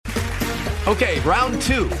Okay, round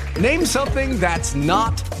two. Name something that's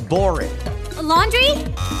not boring. A laundry?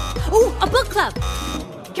 Ooh, a book club.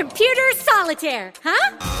 Computer solitaire,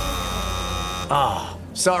 huh? Ah,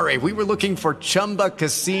 sorry, we were looking for Chumba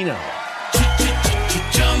Casino.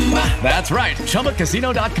 That's right,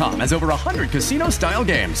 ChumbaCasino.com has over 100 casino-style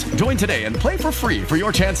games. Join today and play for free for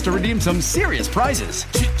your chance to redeem some serious prizes.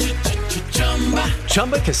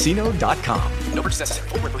 ChumbaCasino.com. No purchase necessary.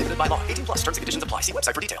 Void where prohibited by law. 18+ terms and conditions apply. See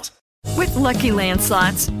website for details. With Lucky Land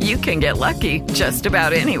Slots, you can get lucky just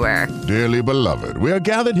about anywhere. Dearly beloved, we are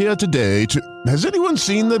gathered here today to... Has anyone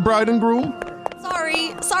seen the bride and groom?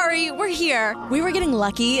 Sorry, we're here. We were getting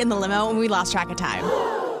lucky in the limo and we lost track of time.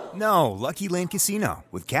 No, Lucky Land Casino,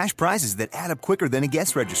 with cash prizes that add up quicker than a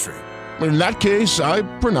guest registry. In that case, I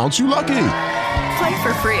pronounce you lucky. Play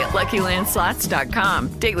for free at LuckyLandSlots.com.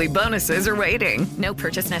 Daily bonuses are waiting. No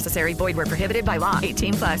purchase necessary. Void where prohibited by law.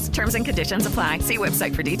 18+. Terms and conditions apply. See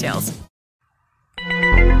website for details.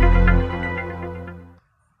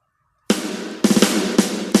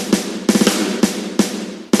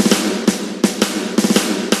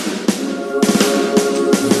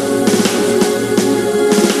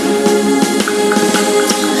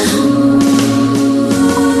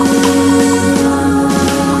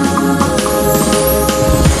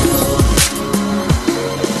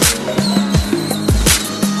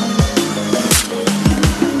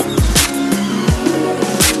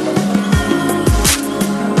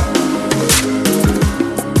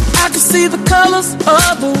 See the colors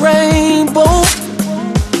of the rainbow,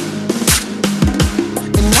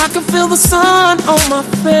 and I can feel the sun on my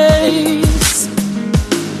face.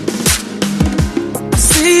 I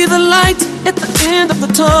see the light at the end of the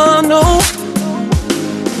tunnel,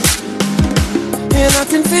 and I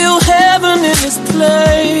can feel heaven in this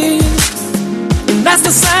place, and that's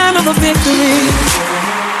the sign of a victory.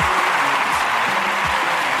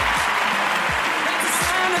 That's the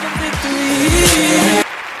sign of a victory.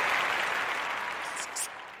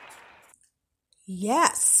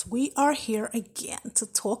 Yes, we are here again to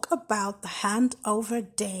talk about the Handover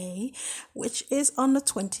Day, which is on the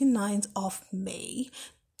 29th of May,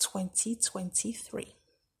 2023.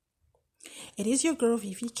 It is your girl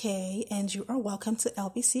VVK, and you are welcome to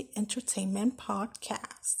LBC Entertainment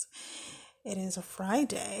Podcast. It is a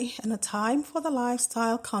Friday and a time for the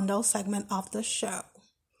Lifestyle Condo segment of the show.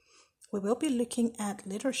 We will be looking at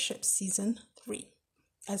Leadership Season 3,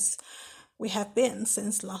 as we have been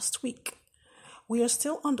since last week. We are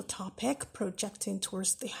still on the topic, projecting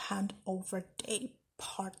towards the Handover Day,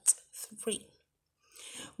 Part 3.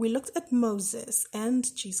 We looked at Moses and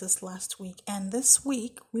Jesus last week, and this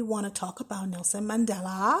week we want to talk about Nelson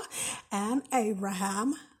Mandela and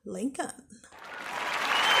Abraham Lincoln.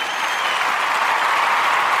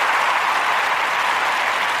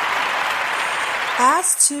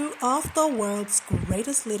 As two of the world's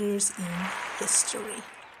greatest leaders in history.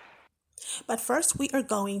 But first, we are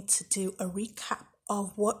going to do a recap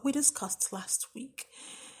of what we discussed last week.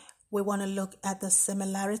 We want to look at the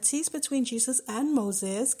similarities between Jesus and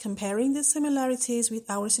Moses, comparing the similarities with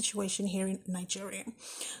our situation here in Nigeria.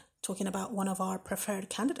 Talking about one of our preferred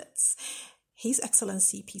candidates, His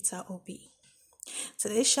Excellency Peter Obi.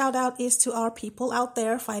 Today's shout out is to our people out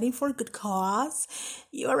there fighting for a good cause.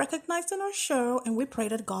 You are recognized on our show, and we pray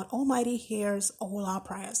that God Almighty hears all our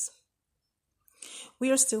prayers. We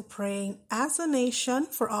are still praying as a nation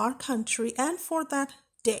for our country and for that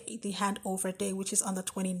day, the Handover Day, which is on the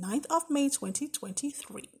 29th of May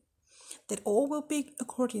 2023, that all will be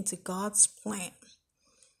according to God's plan.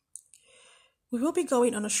 We will be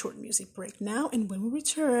going on a short music break now, and when we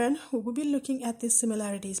return, we will be looking at the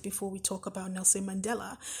similarities before we talk about Nelson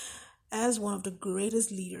Mandela as one of the greatest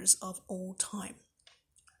leaders of all time.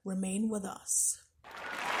 Remain with us.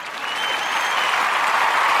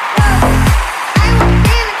 I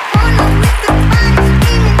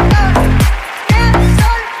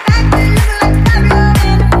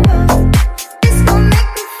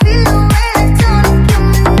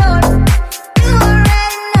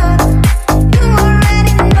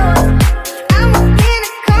already know.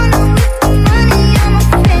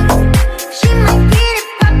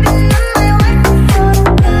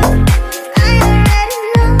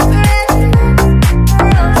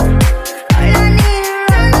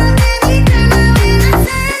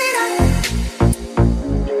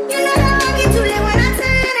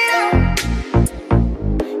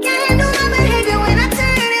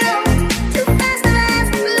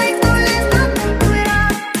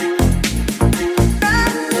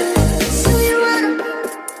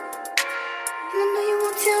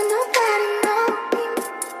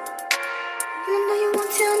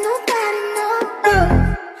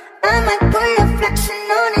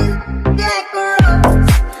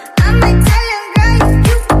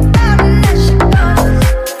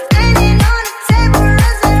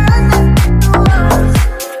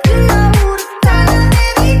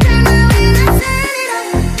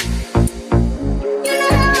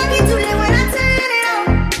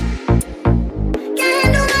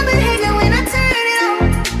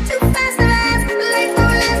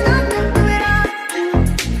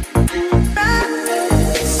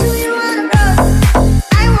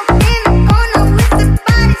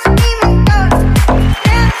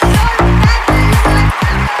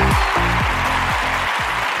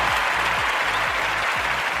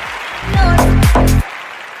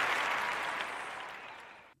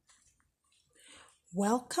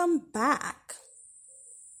 Welcome back.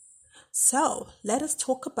 So, let us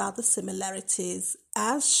talk about the similarities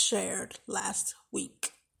as shared last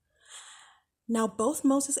week. Now, both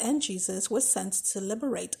Moses and Jesus were sent to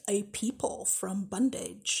liberate a people from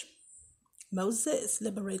bondage. Moses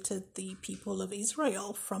liberated the people of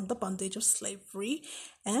Israel from the bondage of slavery,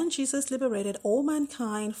 and Jesus liberated all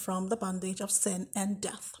mankind from the bondage of sin and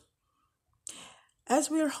death. As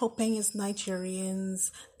we are hoping as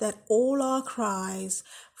Nigerians that all our cries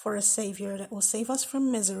for a Savior that will save us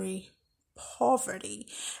from misery, poverty,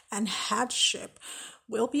 and hardship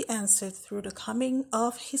will be answered through the coming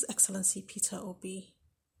of His Excellency Peter Obi.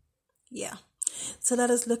 So let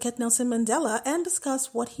us look at Nelson Mandela and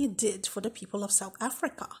discuss what he did for the people of South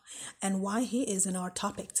Africa and why he is in our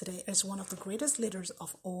topic today as one of the greatest leaders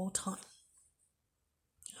of all time.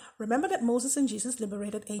 Remember that Moses and Jesus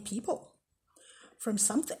liberated a people from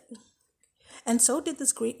something, and so did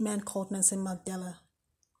this great man called Nelson Mandela.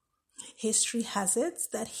 History has it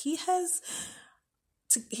that he had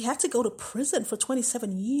to go to prison for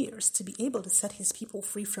 27 years to be able to set his people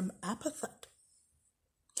free from apartheid.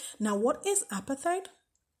 Now, what is apartheid?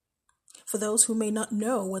 For those who may not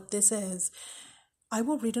know what this is, I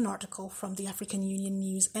will read an article from the African Union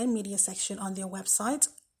News and Media section on their website,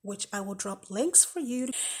 which I will drop links for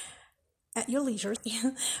you at your leisure.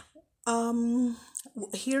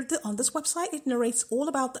 Here on this website, it narrates all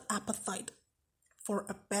about the apartheid for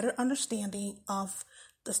a better understanding of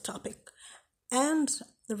this topic and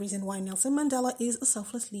the reason why Nelson Mandela is a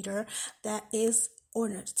selfless leader that is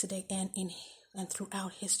honored today and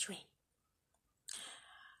throughout history.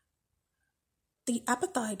 The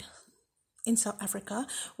apartheid in South Africa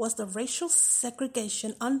was the racial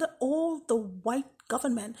segregation under all the white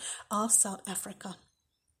government of South Africa,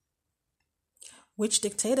 which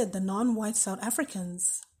dictated the non-white South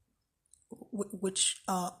Africans, which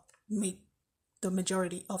made the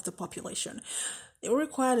majority of the population. They were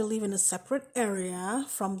required to live in a separate area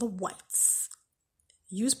from the whites,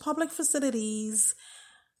 use public facilities,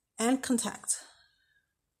 and contact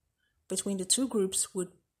between the two groups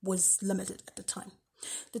was limited at the time.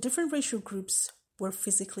 The different racial groups were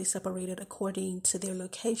physically separated according to their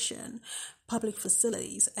location, public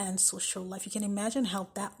facilities, and social life. You can imagine how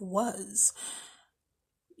that was.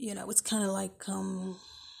 It's kind of like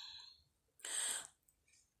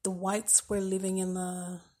the whites were living in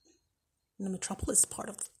the metropolis part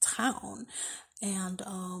of the town, and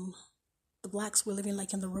the blacks were living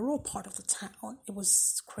like in the rural part of the town. It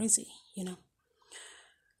was crazy,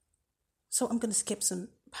 So I'm going to skip some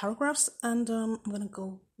paragraphs and I'm going to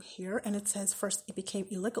go here. And it says, first, it became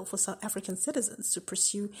illegal for South African citizens to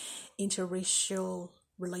pursue interracial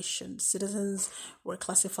relations. Citizens were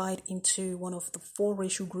classified into one of the four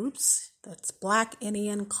racial groups. That's black,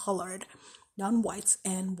 Indian, colored, non-whites,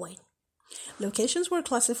 and white. Locations were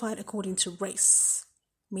classified according to race,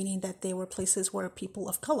 meaning that there were places where people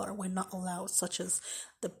of color were not allowed, such as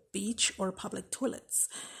the beach or public toilets.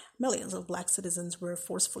 Millions of black citizens were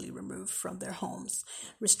forcefully removed from their homes,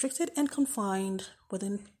 restricted and confined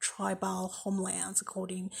within tribal homelands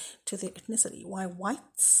according to their ethnicity, while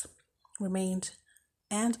whites remained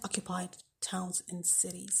and occupied towns and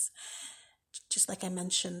cities, just like I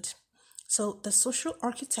mentioned. So the social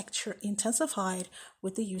architecture intensified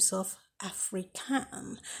with the use of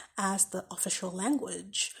Afrikaan as the official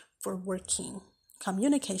language for working,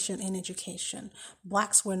 communication, and education.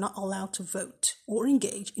 Blacks were not allowed to vote or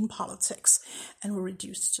engage in politics and were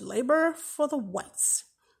reduced to labor for the whites.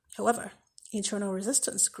 However, internal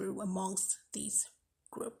resistance grew amongst these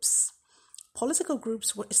groups. Political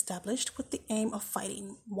groups were established with the aim of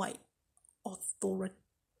fighting white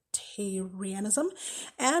authoritarianism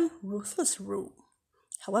and ruthless rule.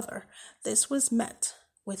 However, this was met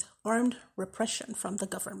with armed repression from the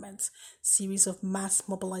government. Series of mass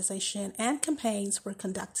mobilization and campaigns were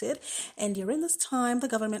conducted, and during this time, the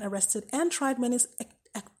government arrested and tried many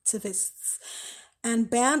activists and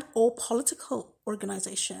banned all political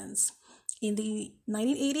organizations. In the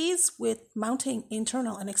 1980s, with mounting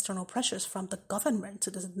internal and external pressures from the government to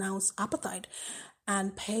denounce apartheid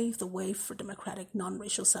and pave the way for democratic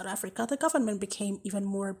non-racial South Africa, the government became even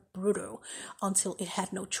more brutal until it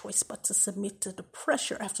had no choice but to submit to the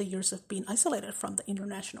pressure after years of being isolated from the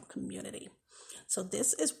international community. So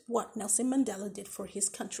this is what Nelson Mandela did for his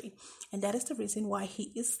country, and that is the reason why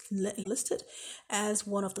he is listed as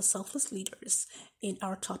one of the selfless leaders in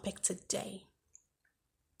our topic today.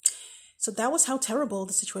 So that was how terrible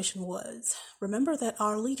the situation was. Remember that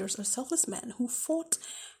our leaders are selfless men who fought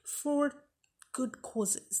for good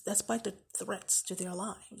causes despite the threats to their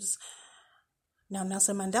lives. Now,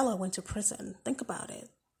 Nelson Mandela went to prison. Think about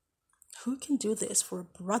it. Who can do this for a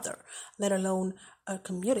brother, let alone a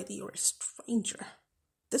community or a stranger?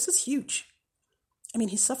 This is huge. I mean,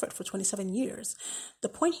 he suffered for 27 years. The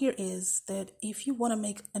point here is that if you want to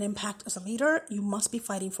make an impact as a leader, you must be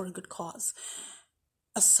fighting for a good cause.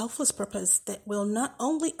 A selfless purpose that will not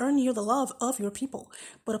only earn you the love of your people,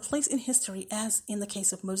 but a place in history, as in the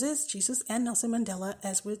case of Moses, Jesus, and Nelson Mandela,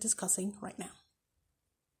 as we're discussing right now.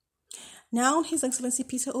 Now, His Excellency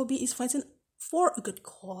Peter Obi is fighting for a good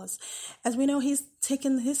cause. As we know, he's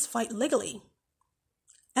taken his fight legally.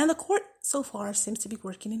 And the court so far seems to be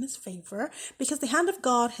working in his favor because the hand of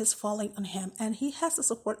God has fallen on him and he has the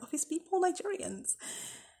support of his people, Nigerians.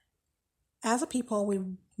 As a people, we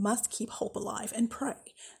must keep hope alive and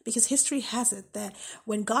pray because history has it that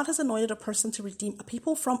when God has anointed a person to redeem a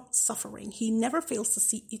people from suffering, he never fails to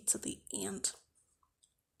see it to the end.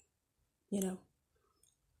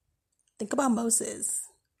 Think about Moses.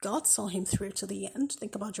 God saw him through to the end.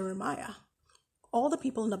 Think about Jeremiah. All the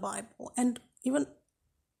people in the Bible and even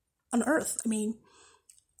on earth. I mean,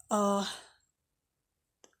 back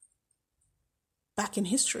in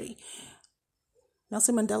history,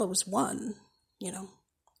 Nelson Mandela was one,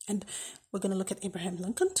 and we're going to look at Abraham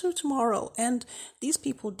Lincoln too tomorrow. And these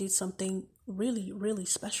people did something really, really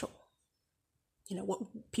special.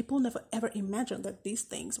 What people never ever imagined that these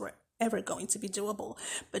things were ever going to be doable.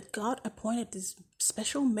 But God appointed these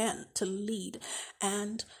special men to lead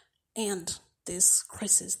and this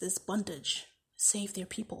crisis, this bondage, save their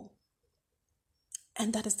people.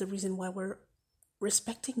 And that is the reason why we're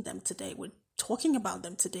respecting them today. We're talking about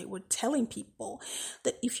them today. We're telling people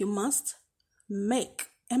that if you must make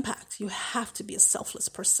impact, you have to be a selfless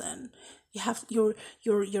person. You have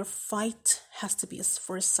your fight has to be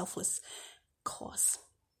for a selfless cause.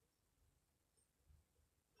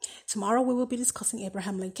 Tomorrow we will be discussing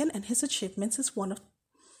Abraham Lincoln and his achievements as one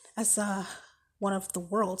of the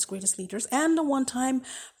world's greatest leaders and a one-time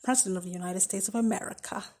president of the United States of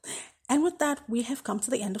America. And with that, we have come to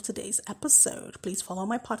the end of today's episode. Please follow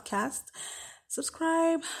my podcast,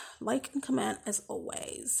 subscribe, like, and comment as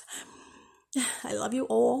always. I love you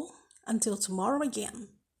all. Until tomorrow again,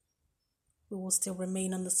 we will still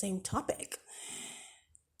remain on the same topic.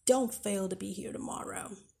 Don't fail to be here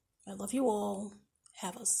tomorrow. I love you all.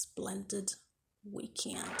 Have a splendid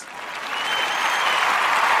weekend.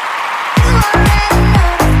 You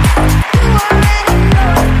already know.